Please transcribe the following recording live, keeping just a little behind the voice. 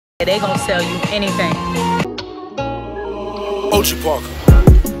They gonna sell you anything. Ochi Parker.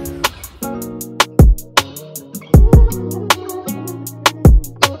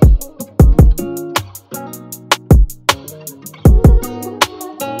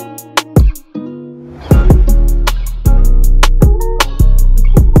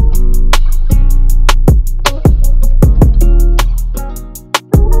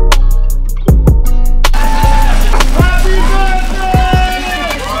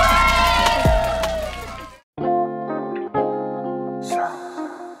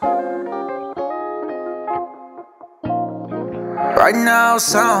 Right now,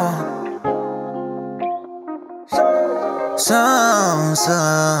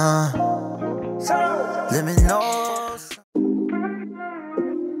 let me know.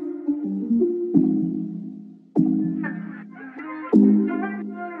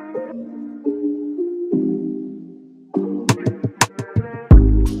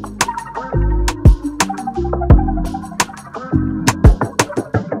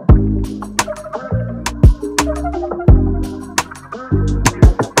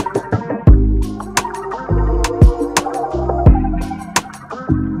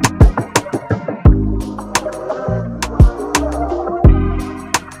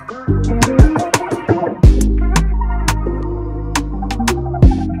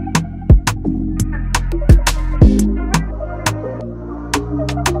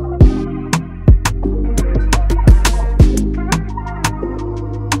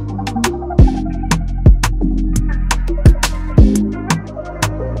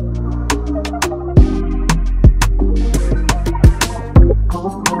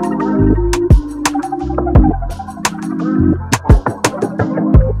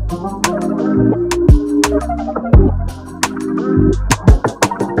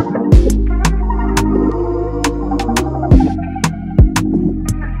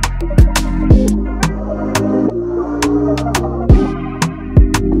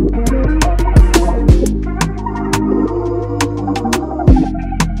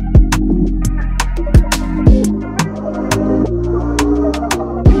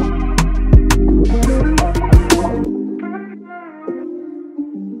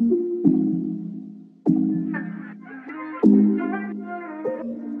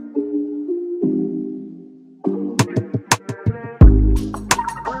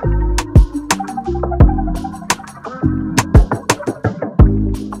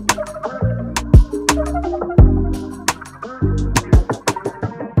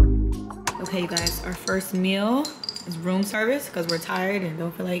 Okay, you guys, our first meal is room service because we're tired and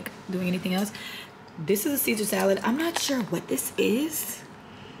don't feel like doing anything else. This is a Caesar salad. I'm not sure what this is.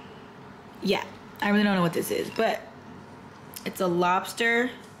 Yeah, I really don't know what this is, but it's a lobster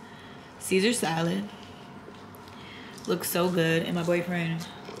Caesar salad. Looks so good. And my boyfriend,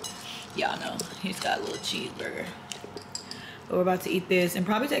 y'all know, he's got a little cheeseburger. But we're about to eat this and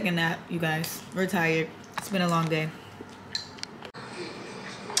probably take a nap, you guys. We're tired. It's been a long day.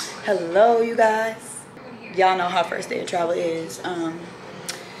 Hello, you guys. Y'all know how first day of travel is.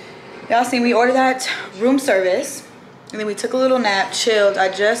 Y'all seen we ordered that room service and then we took a little nap, chilled.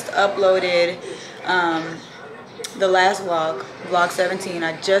 I just uploaded the last vlog 17.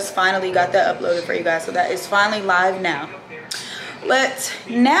 I just finally got that uploaded for you guys, so that is finally live now. But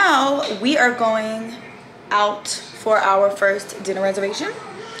now we are going out for our first dinner reservation.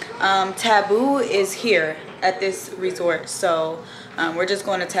 Taboo is here at this resort, so we're just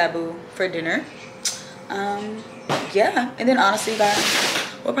going to Taboo for dinner. Yeah, and then honestly, guys,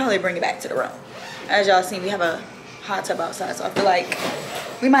 we'll probably bring it back to the room. As y'all seen, we have a hot tub outside, so I feel like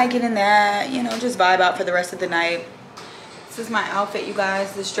we might get in that, you know, just vibe out for the rest of the night. This is my outfit, you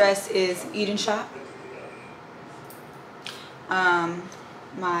guys. This dress is Eden Shop.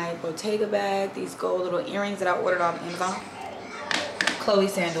 My Bottega bag, these gold little earrings that I ordered off Amazon. Chloe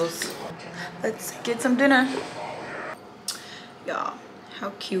sandals. Let's get some dinner. Y'all,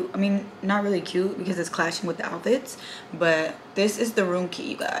 how cute. I mean, not really cute because it's clashing with the outfits, but this is the room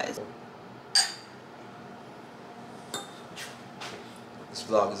key, you guys. This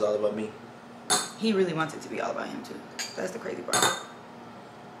vlog is all about me. He really wants it to be all about him too. That's the crazy part.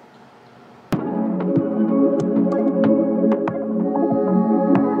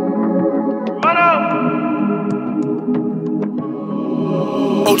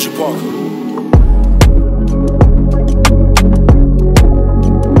 Ochi Parker.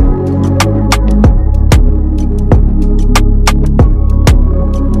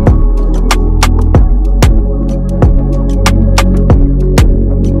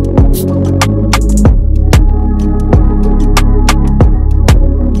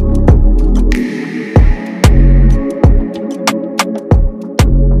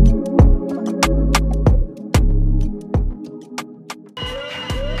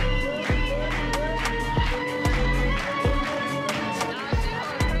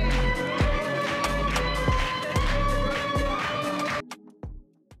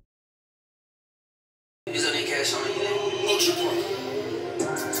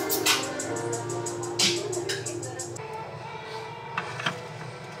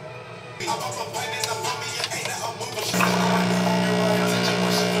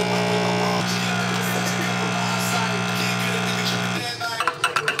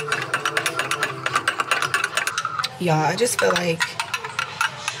 Y'all, I just feel like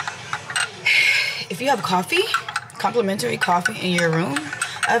if you have coffee, complimentary coffee in your room,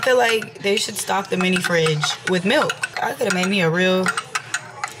 I feel like they should stock the mini fridge with milk. I could have made me a real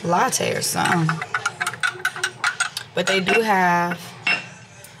latte or something. But they do have,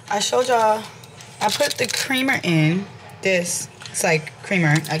 I showed y'all, I put the creamer in this. It's like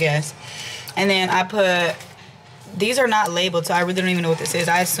creamer, I guess. And then I put, these are not labeled, so I really don't even know what this is.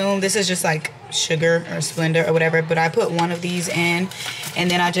 I assume this is just like sugar or Splenda or whatever, but I put one of these in, and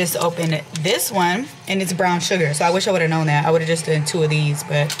then I just opened this one, and it's brown sugar. So I wish I would have known that. I would have just done 2 of these,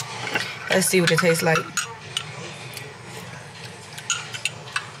 but let's see what it tastes like.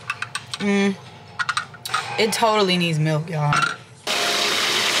 It totally needs milk, y'all.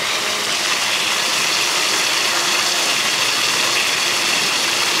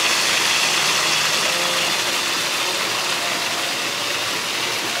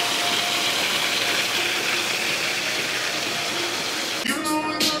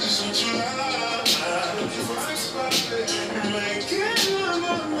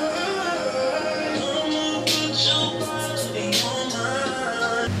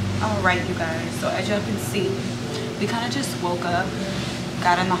 Alright, you guys, so as y'all can see, we kind of just woke up,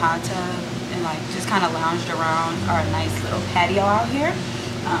 got in the hot tub, and like just kind of lounged around our nice little patio out here.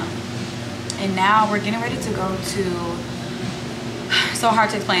 And now we're getting ready to go to, so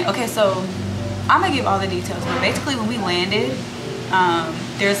hard to explain. Okay, so I'm gonna give all the details, but basically when we landed,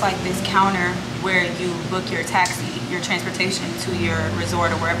 there's like this counter where you book your taxi, your transportation to your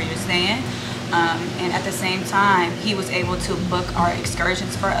resort or wherever you're staying. And at the same time, he was able to book our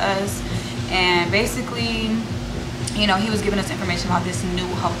excursions for us. And basically, you know, he was giving us information about this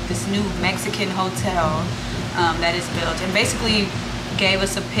new Mexican hotel that is built, and basically gave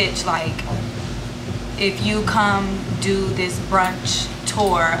us a pitch like, if you come do this brunch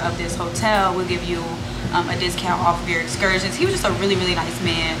tour of this hotel, we'll give you a discount off of your excursions. He was just a really, really nice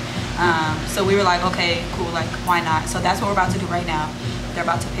man. So we were like, okay, cool, like why not? So that's what we're about to do right now. They're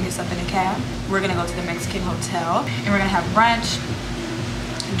about to pick us up in a cab. We're gonna go to the Mexican hotel, and we're gonna have brunch,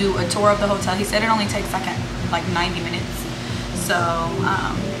 do a tour of the hotel. He said it only takes like 90 minutes. So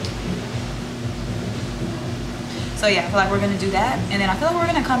so yeah, I feel like we're gonna do that, and then I feel like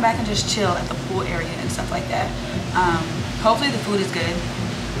we're gonna come back and just chill at the pool area and stuff like that. Hopefully the food is good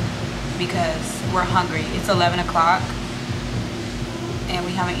because we're hungry. It's 11 o'clock and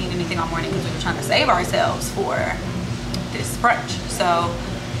we haven't eaten anything all morning because we were trying to save ourselves for this brunch. So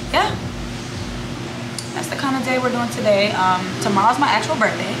yeah, that's the kind of day we're doing today. Tomorrow's my actual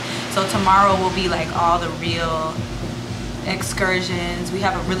birthday, so tomorrow will be like all the real excursions. We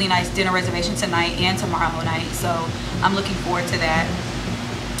have a really nice dinner reservation tonight and tomorrow night, so I'm looking forward to that.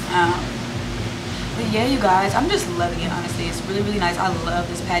 But yeah, you guys, I'm just loving it, honestly. It's really, really nice. I love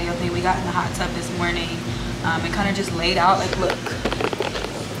this patio thing. We got in the hot tub this morning and kind of just laid out. Like, look,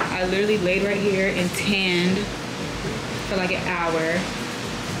 I literally laid right here and tanned for like an hour.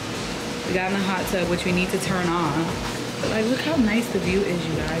 We got in the hot tub, which we need to turn on. But like, look how nice the view is,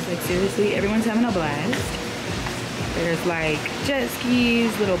 you guys. Like, seriously, everyone's having a blast. There's like jet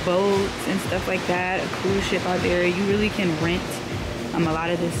skis, little boats and stuff like that, a cruise ship out there. You really can rent a lot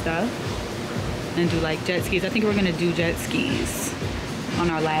of this stuff and do like jet skis. I think we're gonna do jet skis on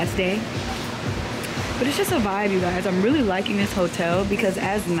our last day. But it's just a vibe, you guys. I'm really liking this hotel because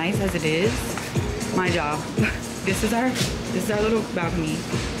as nice as it is, mind y'all, this is our little balcony.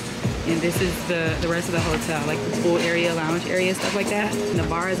 And this is the rest of the hotel, like the pool area, lounge area, stuff like that. And the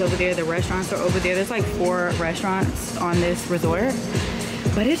bar is over there, the restaurants are over there. There's like 4 restaurants on this resort.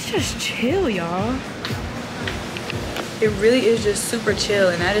 But it's just chill, y'all. It really is just super chill,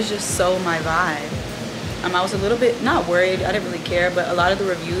 and that is just so my vibe. I was a little bit, not worried, I didn't really care, but a lot of the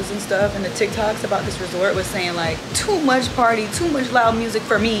reviews and stuff and the TikToks about this resort was saying like, too much party, too much loud music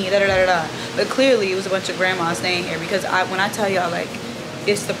for me, da da da da. But clearly it was a bunch of grandmas staying here, because when I tell y'all, like,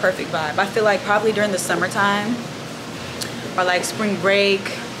 it's the perfect vibe. I feel like probably during the summertime or like spring break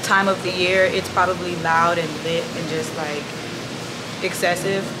time of the year, it's probably loud and lit and just like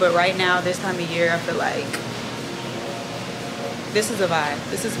excessive. But right now, this time of year, I feel like this is a vibe.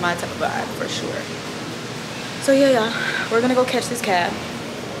 This is my type of vibe for sure. So yeah, y'all, we're gonna go catch this cab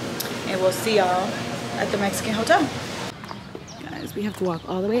and we'll see y'all at the Mexican hotel. Guys, we have to walk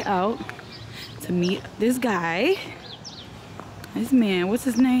all the way out to meet this guy. This man, what's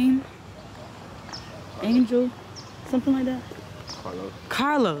his name? Angel something like that?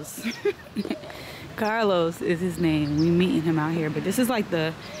 Carlos. Carlos is his name. We meeting him out here, but this is like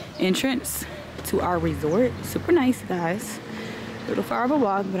the entrance to our resort. Super nice, guys. A little far of a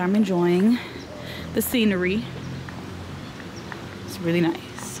walk, but I'm enjoying the scenery. It's really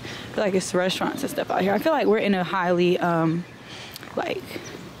nice. I feel like it's restaurants and stuff out here. I feel like we're in a highly like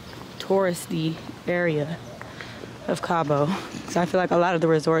touristy area of Cabo. So I feel like a lot of the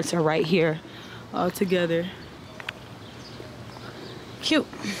resorts are right here all together. Cute.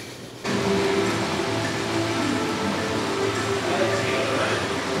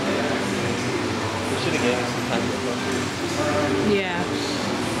 Yeah.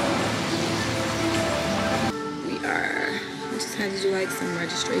 We just had to do like some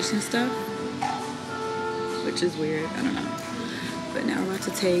registration stuff, which is weird. I don't know. But now we're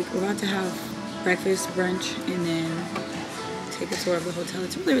about to have breakfast, brunch, and then take a tour of the hotel.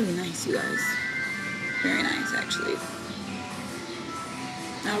 It's really, really nice, you guys. Very nice, actually.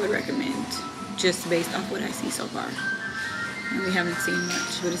 I would recommend, just based off what I see so far. And we haven't seen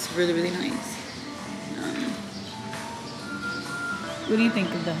much, but it's really, really nice. What do you think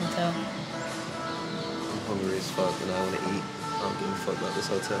of the hotel? I'm hungry as fuck and I want to eat. I don't give a fuck about this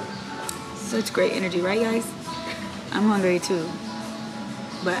hotel. Such great energy, right, guys? I'm hungry too,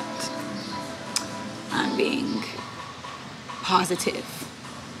 but I'm being positive,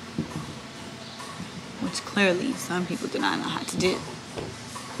 which clearly some people do not know how to do.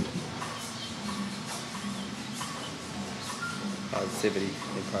 Positivity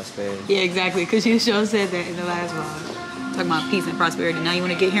and prosperity. Yeah, exactly, because you sure said that in the last vlog. Talking about peace and prosperity. Now you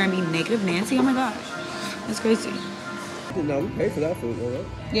want to get here and be negative Nancy? Oh my gosh. That's crazy. No, we pay for that food, right?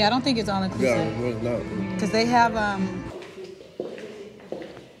 Yeah, I don't think it's all inclusive. Yeah, it's not. Because they have, So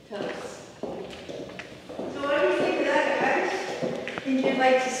what do you think of that, guys? Think you'd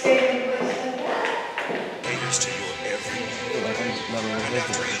like to stay in a place like that? Caters to your every and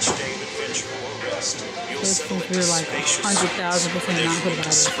after each day of adventure or rest, you'll settle into we're like spacious 100,000% not good about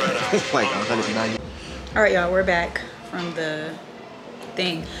it. spread out. Like 190. All right, y'all, we're back from the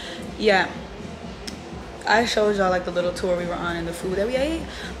thing. Yeah, I showed y'all like the little tour we were on and the food that we ate.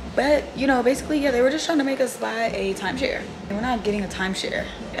 But, you know, basically, yeah, they were just trying to make us buy a timeshare. And we're not getting a timeshare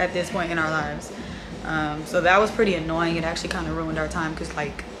at this point in our lives. So that was pretty annoying. It actually kind of ruined our time because,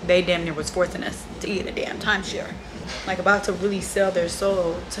 like, they damn near was forcing us to get a damn timeshare. Like, about to really sell their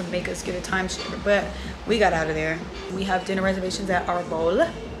soul to make us get a timeshare. But we got out of there. We have dinner reservations at our bowl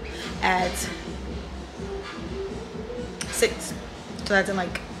at 6. So that's in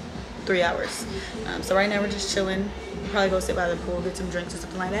like 3 hours. So right now we're just chilling. We'll probably go sit by the pool, get some drinks or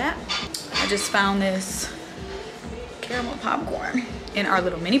something like that. I just found this caramel popcorn in our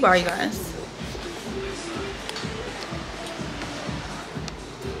little mini bar, you guys.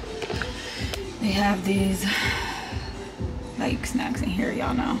 They have these like snacks in here,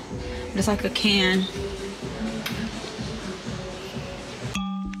 y'all know. But it's like a can.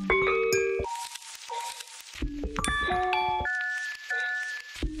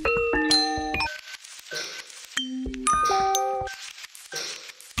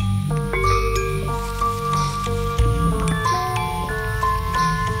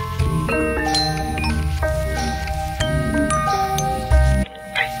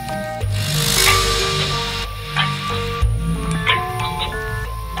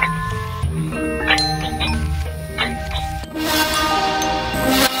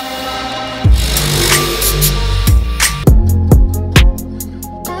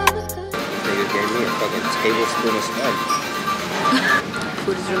 Tablespoon of stuff.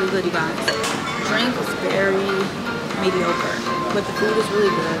 Food is really good, you guys. Drink is very mediocre, but the food is really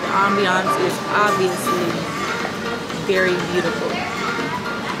good. The ambiance is obviously very beautiful.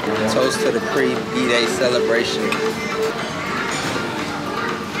 Toast to the pre-B-Day celebration.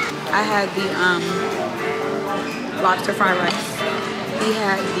 I had the lobster fried rice. He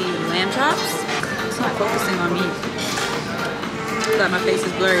had the lamb chops. It's not focusing on me. That my face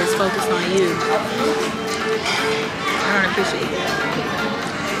is blurry. It's focused on you. I don't appreciate it.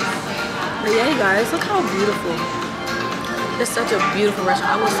 But yeah, you guys, look how beautiful. It's such a beautiful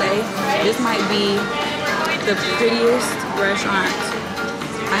restaurant. I will say this might be the prettiest restaurant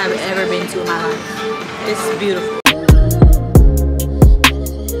I have ever been to in my life. It's beautiful.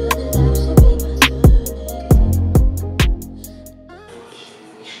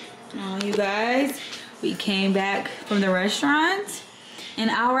 Oh, you guys, we came back from the restaurant.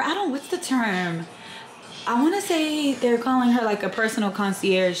 What's the term? I want to say they're calling her like a personal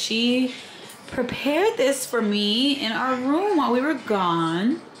concierge. She prepared this for me in our room while we were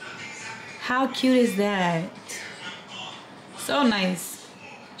gone. How cute is that? So nice.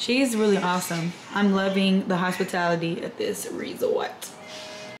 She's really awesome. I'm loving the hospitality at this resort.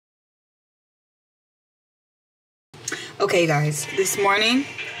 Okay guys, this morning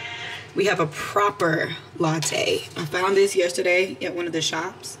we have a proper latte. I found this yesterday at one of the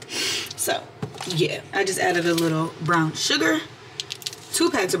shops. So yeah, I just added a little brown sugar. 2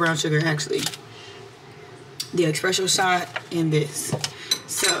 packs of brown sugar actually. The espresso shot and this.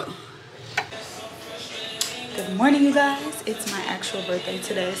 So good morning you guys. It's my actual birthday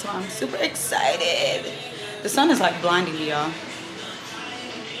today, so I'm super excited. The sun is like blinding me, y'all.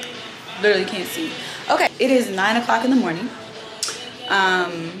 Literally can't see. Okay, it is 9 o'clock in the morning.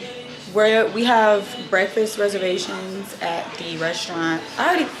 We have breakfast reservations at the restaurant.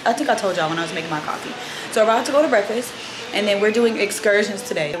 I think I told y'all when I was making my coffee. So we're about to go to breakfast, and then we're doing excursions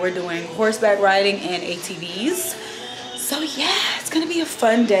today. We're doing horseback riding and ATVs. So yeah, it's gonna be a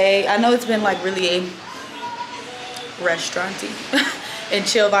fun day. I know it's been like really restauranty and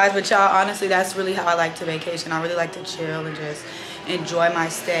chill vibes, but y'all, honestly, that's really how I like to vacation. I really like to chill and just enjoy my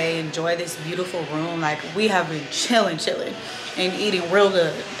stay, enjoy this beautiful room. Like, we have been chilling and eating real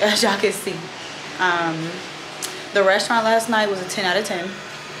good, as y'all can see. The restaurant last night was a 10 out of 10.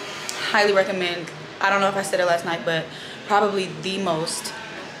 Highly recommend. I don't know if I said it last night, but probably the most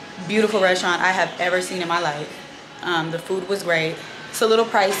beautiful restaurant I have ever seen in my life. The food was great. It's a little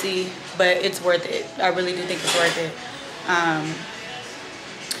pricey, but it's worth it. I really do think it's worth it.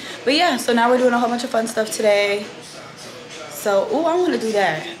 But yeah, so now we're doing a whole bunch of fun stuff today. So, oh, I want to do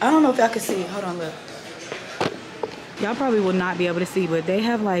that. I don't know if y'all can see. Hold on, look. Y'all probably will not be able to see, but they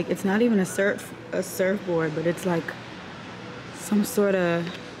have like, it's not even a surfboard, but it's like some sort of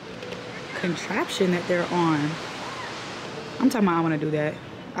contraption that they're on. I'm talking about I want to do that.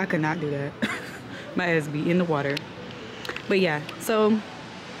 I could not do that. My ass be in the water. But yeah, so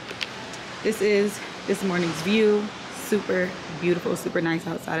this is this morning's view. Super beautiful, super nice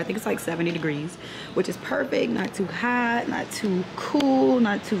outside. I think it's like 70 degrees, which is perfect. Not too hot, not too cool,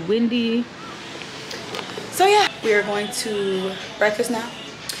 not too windy. So yeah, we are going to breakfast now,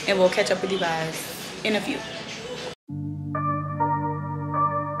 and we'll catch up with you guys in a few.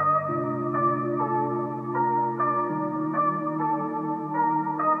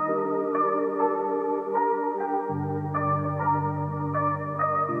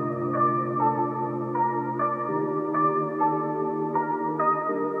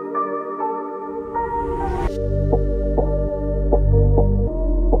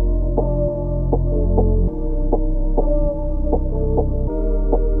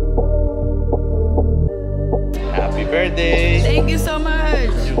 Happy birthday. Thank you so much.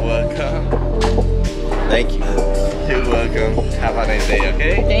 You're welcome. Thank you. You're welcome. Have a nice day,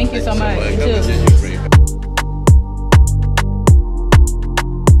 okay? Thank you so much. You Welcome. too. You're free.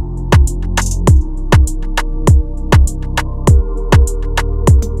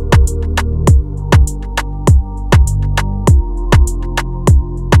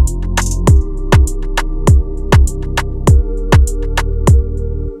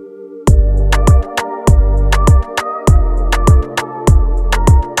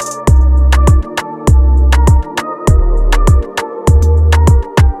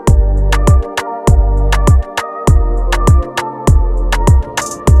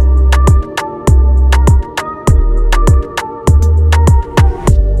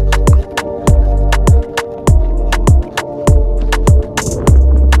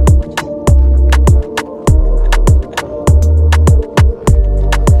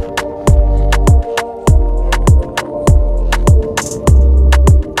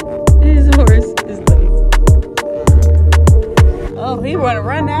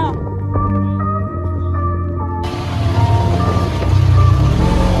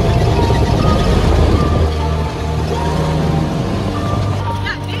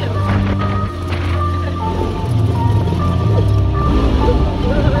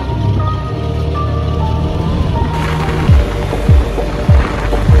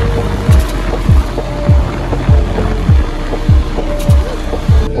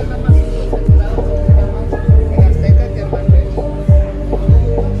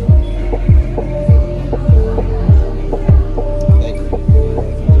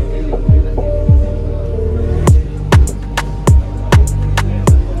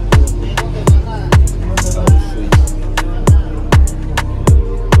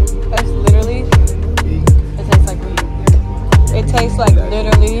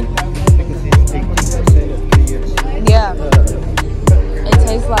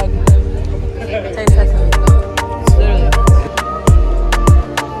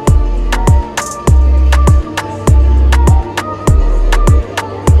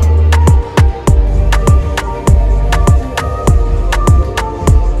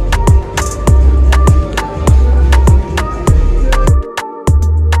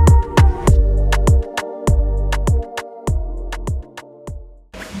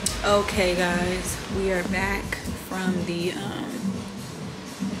 Okay guys, we are back from the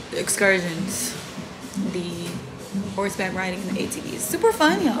excursions, the horseback riding and the ATVs. Super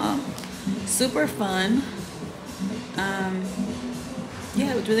fun, y'all. Super fun.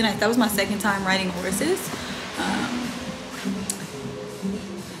 Yeah, it was really nice. That was my second time riding horses.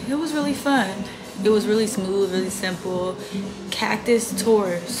 It was really fun. It was really smooth, really simple. Cactus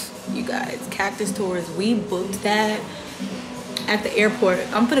tours, you guys. Cactus tours. We booked that at the airport.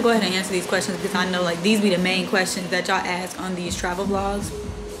 I'm gonna go ahead and answer these questions because I know like these be the main questions that y'all ask on these travel vlogs.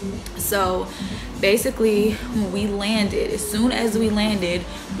 So basically when we landed, as soon as we landed,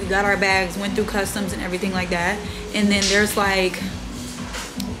 we got our bags, went through customs and everything like that. And then there's like,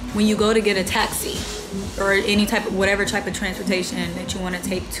 when you go to get a taxi or any type of, whatever type of transportation that you want to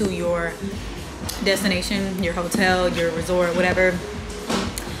take to your destination, your hotel, your resort, whatever,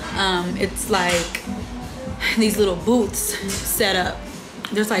 it's like these little booths set up.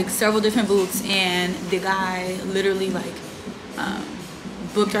 There's like several different booths, and the guy literally like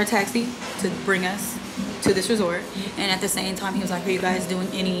booked our taxi to bring us to this resort. And at the same time he was like, are you guys doing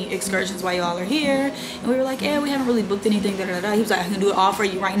any excursions while y'all are here? And we were like, yeah, we haven't really booked anything, da, da, da. He was like, I can do it all for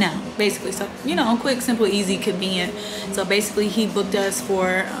you right now, basically. So, you know, quick, simple, easy, convenient. So basically he booked us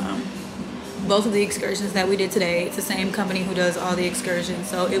for both of the excursions that we did today. It's the same company who does all the excursions,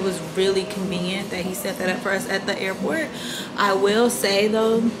 so it was really convenient that he set that up for us at the airport. I will say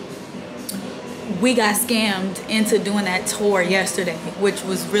though, we got scammed into doing that tour yesterday, which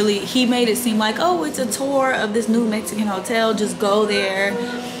was really, he made it seem like, oh, it's a tour of this new Mexican hotel, just go there,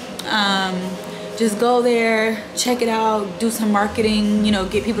 check it out, do some marketing, you know,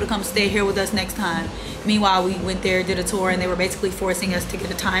 get people to come stay here with us next time. Meanwhile, we went there, did a tour, and they were basically forcing us to get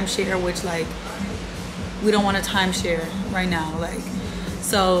a timeshare, which like, we don't want a timeshare right now, like,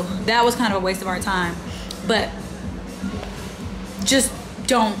 so that was kind of a waste of our time. But just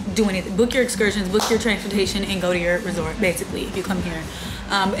don't do anything. Book your excursions, book your transportation, and go to your resort, basically, if you come here.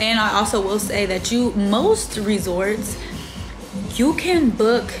 And I also will say that most resorts, you can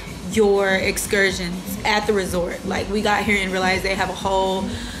book your excursions at the resort. Like, we got here and realized they have a whole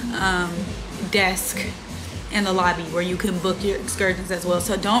desk in the lobby where you can book your excursions as well.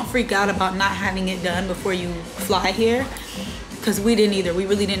 So don't freak out about not having it done before you fly here, because we didn't either. We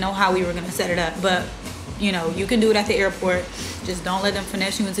really didn't know how we were gonna set it up, but you know, you can do it at the airport. Just don't let them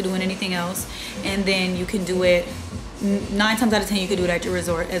finesse you into doing anything else. And then you can do it, 9 times out of 10 you can do it at your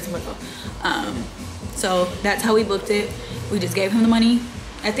resort as well. So that's how we booked it. We just gave him the money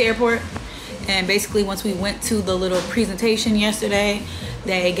at the airport, and basically once we went to the little presentation yesterday,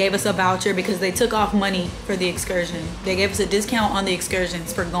 they gave us a voucher because they took off money for the excursion. They gave us a discount on the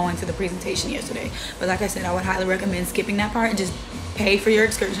excursions for going to the presentation yesterday. But like I said, I would highly recommend skipping that part and just pay for your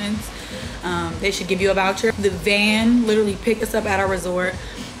excursions. They should give you a voucher. The van literally picked us up at our resort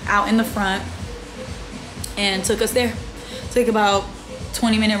out in the front and took us there. Took about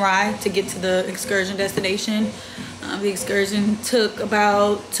 20-minute ride to get to the excursion destination. The excursion took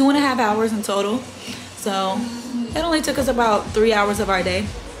about 2.5 hours in total. So it only took us about 3 hours of our day.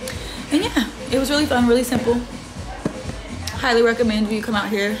 And yeah, it was really fun, really simple. Highly recommend you come out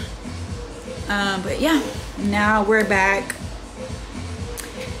here. But yeah, now we're back.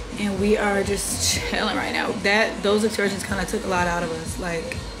 And we are just chilling right now. Those excursions kind of took a lot out of us.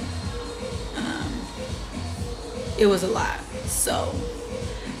 Like, it was a lot. So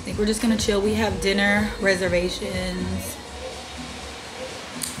I think we're just gonna chill. We have dinner reservations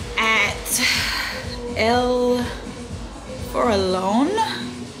at El Foralón,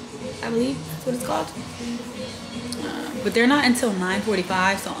 I believe that's what it's called. But they're not until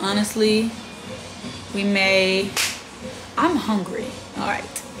 9:45. So honestly, I'm hungry. All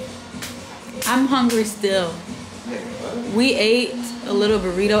right. I'm hungry still. We ate a little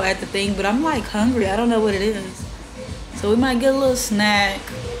burrito at the thing, but I'm like hungry. I don't know what it is. So we might get a little snack,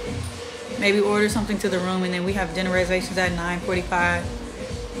 maybe order something to the room, and then we have dinner reservations at 9:45.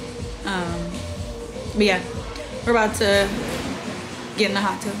 But yeah, we're about to get in the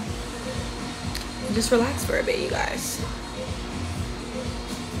hot tub and just relax for a bit, you guys.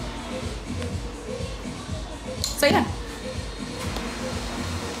 So yeah.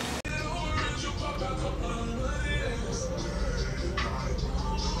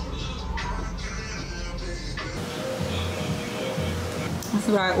 That's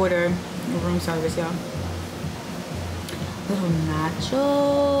what I ordered, room service, y'all. Little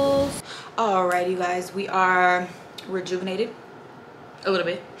nachos. All right, you guys, we are rejuvenated a little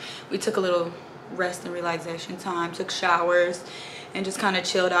bit. We took a little rest and relaxation time, took showers, and just kind of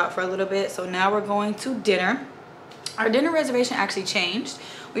chilled out for a little bit. So now we're going to dinner. Our dinner reservation actually changed.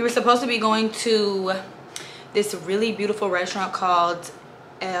 We were supposed to be going to this really beautiful restaurant called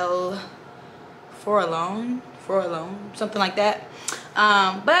El alone, something like that.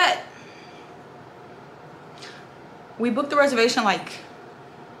 But we booked the reservation like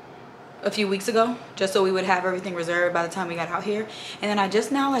a few weeks ago, just so we would have everything reserved by the time we got out here. And then I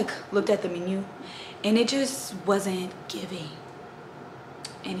just now like looked at the menu, and it just wasn't giving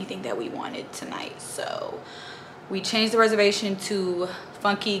anything that we wanted tonight. So we changed the reservation to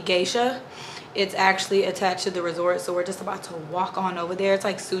Funky Geisha. It's actually attached to the resort, so we're just about to walk on over there. It's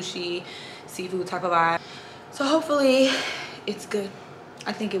like sushi, seafood type of vibe. So hopefully it's good.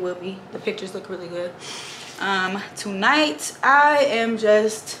 I think it will be. The pictures look really good. Tonight I am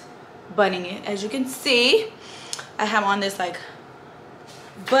just buttoning it. As you can see, I have on this like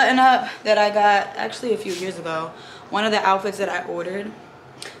button up that I got actually a few years ago. One of the outfits that I ordered,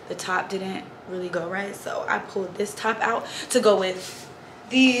 the top didn't really go right, so I pulled this top out to go with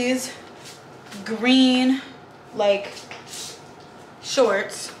these green like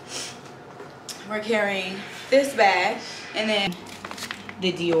shorts. We're carrying this bag and then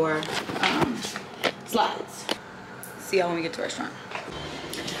the Dior slides. See y'all when we get to the restaurant.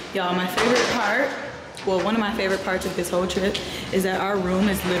 Y'all, my favorite part, well, one of my favorite parts of this whole trip is that our room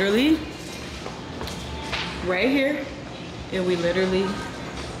is literally right here, and we literally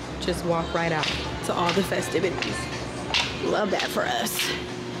just walk right out to all the festivities. Love that for us.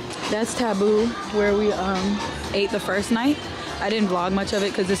 That's Cabo, where we ate the first night. I didn't vlog much of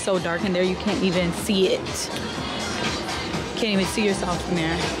it because it's so dark in there you can't even see it. Can't even see yourself from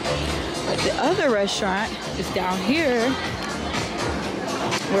there. But the other restaurant is down here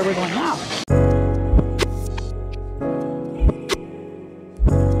where we're going now.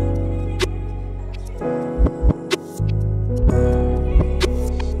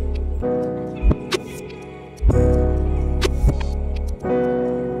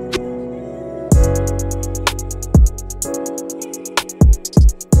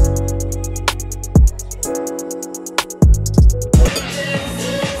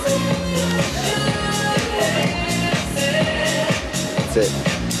 That's it.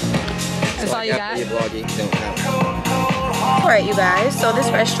 That's all you got? Your vlogging don't count. Alright, you guys, so this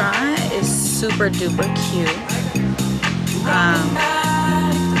restaurant is super duper cute.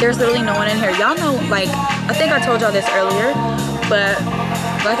 There's literally no one in here. Y'all know, like, I think I told y'all this earlier, but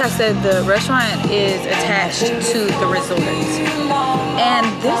like I said, the restaurant is attached to the resort. And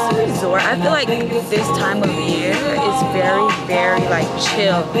this resort, I feel like this time of year is very, very like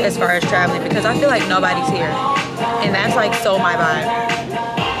chill as far as traveling, because I feel like nobody's here. And that's like so my vibe.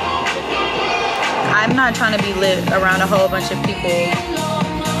 I'm not trying to be lit around a whole bunch of people.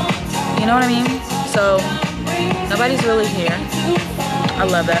 You know what I mean? So nobody's really here. I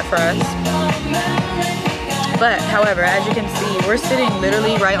love that for us. But however, as you can see, we're sitting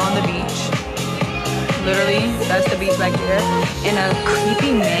literally right on the beach. Literally, that's the beach back there. And a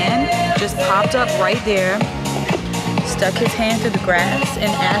creepy man just popped up right there, stuck his hand through the grass,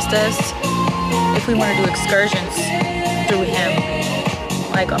 and asked us if we want to do excursions through him.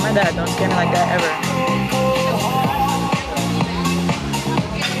 Like, oh my God, don't scare me like that ever.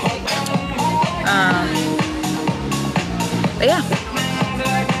 But yeah,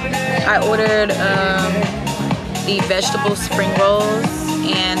 I ordered the vegetable spring rolls,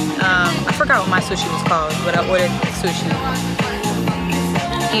 and I forgot what my sushi was called, but I ordered sushi.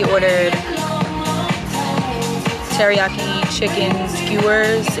 He ordered teriyaki chicken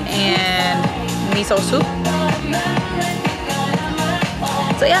skewers and miso soup.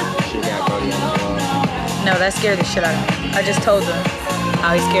 So yeah. No, that scared the shit out of me. I just told him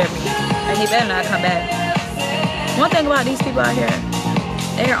how he scared me, and he better not come back. One thing about these people out here,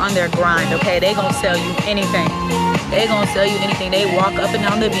 they're on their grind, okay? They gonna sell you anything. They gonna sell you anything. They walk up and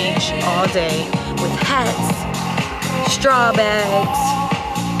down the beach all day with hats, straw bags,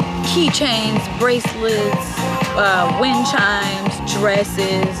 keychains, bracelets, wind chimes,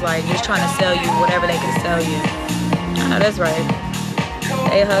 dresses, like just trying to sell you whatever they can sell you. I know that's right.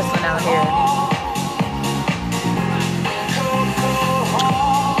 They hustling out here.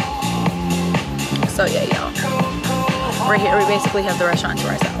 So yeah, y'all. We're here. We basically have the restaurant to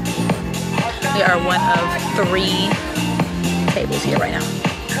ourselves. We are one of 3 tables here right now.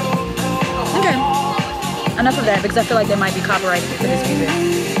 Okay. Enough of that, because I feel like they might be copyrighted for this music.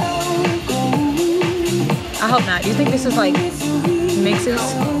 I hope not. Do you think this is like mixes?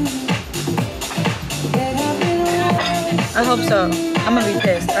 I hope so. I'm gonna be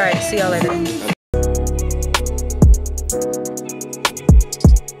pissed. Alright, see y'all later.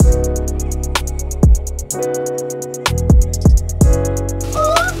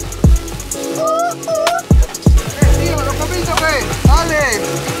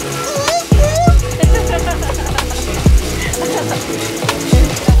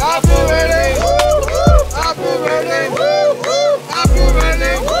 Happy wedding!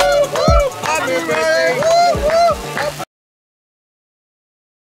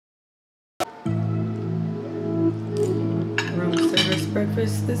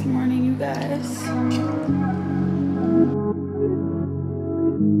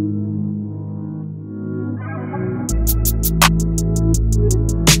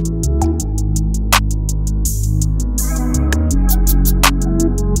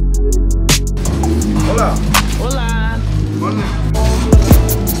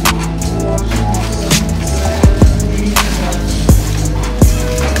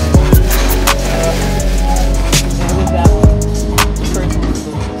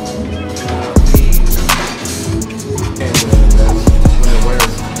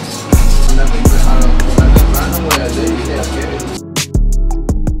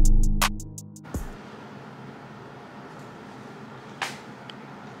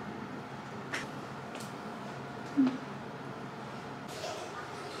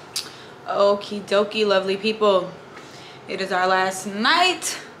 Okie dokie, lovely people. It is our last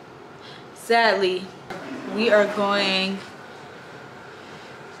night. Sadly, we are going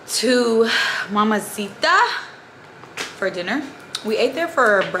to Mamacita for dinner. We ate there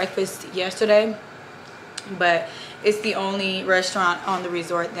for breakfast yesterday, but it's the only restaurant on the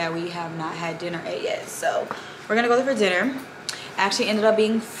resort that we have not had dinner at yet. So we're gonna go there for dinner. Actually ended up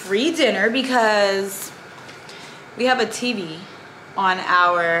being free dinner because we have a TV on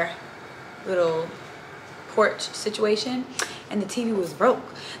our little porch situation and the TV was broke.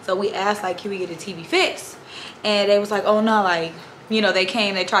 So we asked, like, can we get a TV fixed? And they was like, oh no, like, you know, they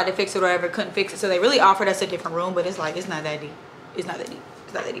came, they tried to fix it or whatever, couldn't fix it. So they really offered us a different room, but it's like, it's not that deep. It's not that deep.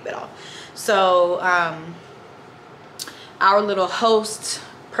 It's not that deep at all. So our little host,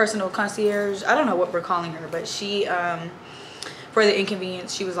 personal concierge, I don't know what we're calling her, but she, for the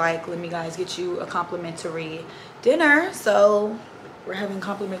inconvenience, she was like, let me guys get you a complimentary dinner. So we're having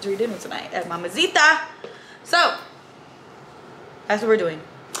complimentary dinner tonight at Mamacita. So that's what we're doing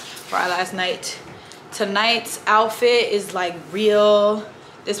for our last night. Tonight's outfit is like real.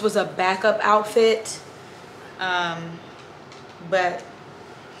 This was a backup outfit, but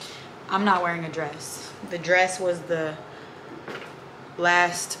I'm not wearing a dress. The dress was the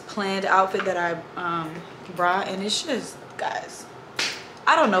last planned outfit that I brought, and it's just, guys,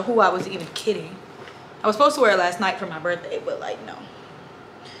 I don't know who I was even kidding. I was supposed to wear it last night for my birthday, but like, no.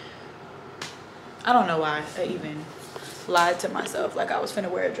 I don't know why I even lied to myself like I was finna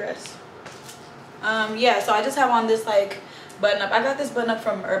wear a dress. Yeah, so I just have on this like button up. I got this button up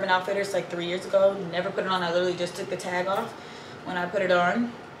from Urban Outfitters like 3 years ago. Never put it on. I literally just took the tag off when I put it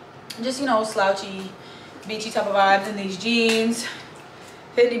on. Just, you know, slouchy, beachy type of vibes in these jeans,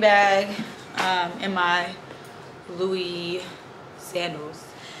 Fendi bag, and my Louis sandals.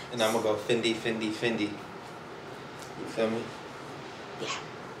 And I'm gonna go Fendi, Fendi, Fendi. You feel me? Yeah.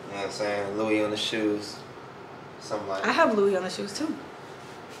 You know what I'm saying? Louis on the shoes. Something like that. I have Louis on the shoes too.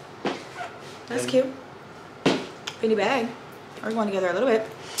 That's cute. Fendi bag. We're going together a little bit.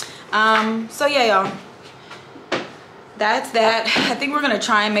 So yeah, y'all. That's that. I think we're gonna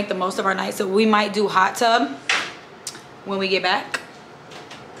try and make the most of our night. So we might do hot tub when we get back.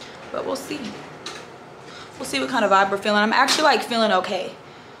 But we'll see. We'll see what kind of vibe we're feeling. I'm actually like feeling okay.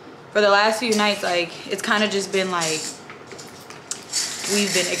 For the last few nights, like, it's kind of just been like,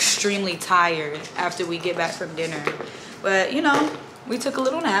 we've been extremely tired after we get back from dinner. But, you know, we took a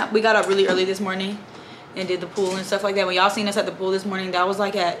little nap. We got up really early this morning and did the pool and stuff like that. When y'all seen us at the pool this morning, that was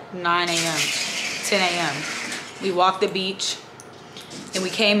like at 9 a.m., 10 a.m. We walked the beach, and we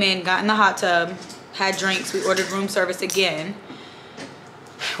came in, got in the hot tub, had drinks. We ordered room service again,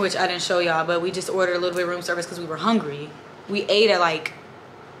 which I didn't show y'all, but we just ordered a little bit of room service because we were hungry. We ate at like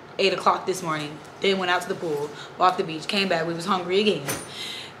 8 o'clock this morning, then went out to the pool, walked the beach, came back, we was hungry again,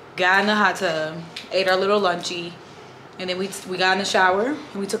 got in the hot tub, ate our little lunchy, and then we got in the shower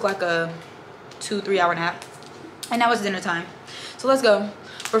and we took like a 2-3 hour nap, and now it's dinner time. So let's go.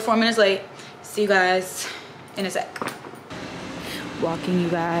 We're 4 minutes late. See you guys in a sec. Walking you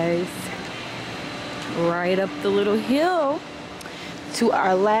guys right up the little hill to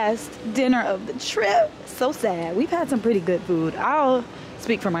our last dinner of the trip. So sad. We've had some pretty good food. I'll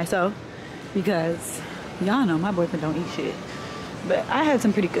speak for myself because y'all know my boyfriend don't eat shit, but I had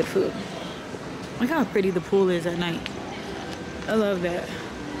some pretty good food. Look how pretty the pool is at night. I love that.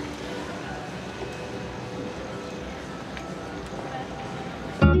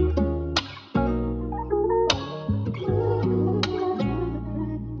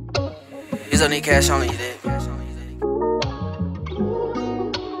 You don't need cash only, you did.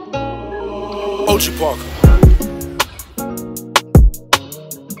 Ochi Parker.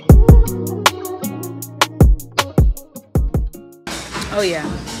 Oh yeah,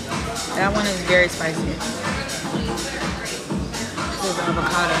 that one is very spicy. This is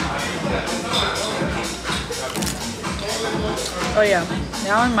avocado. Oh yeah,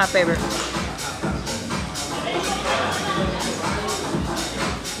 that one's my favorite.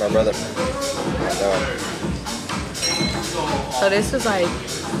 My brother. So this is like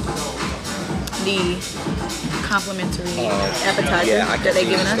the complimentary appetizer that they've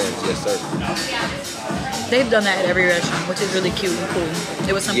given us. Yes, sir. They've done that at every restaurant, which is really cute and cool.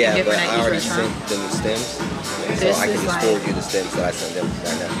 It was something different at each restaurant. Sent them the stems, This so I can is just like, forward you the stems that I sent them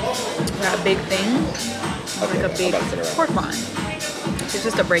right now. got a big thing, Okay, like a big I'm about to sit around. pork bun. It's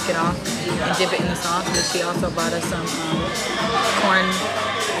just to break it off and dip it in the sauce. But she also bought us some corn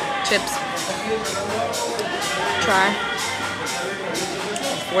chips. Try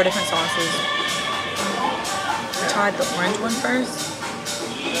 4 different sauces. I tried the orange one first.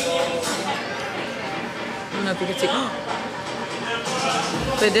 I don't know if you can see.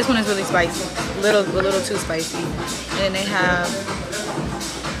 But this one is really spicy. A little too spicy. And then they have,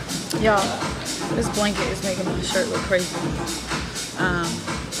 y'all, this blanket is making my shirt look crazy.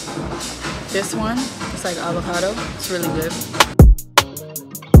 This one, it's like avocado. It's really good.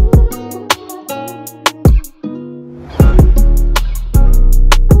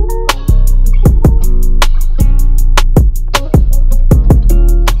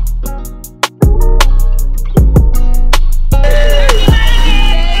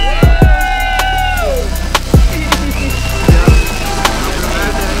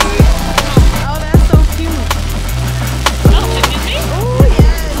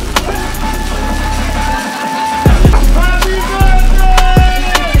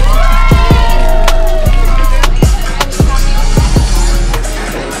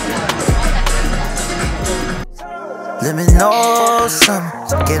 Let me know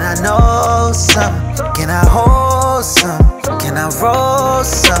something. Can I know something? Can I hold something? Can I roll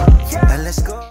something?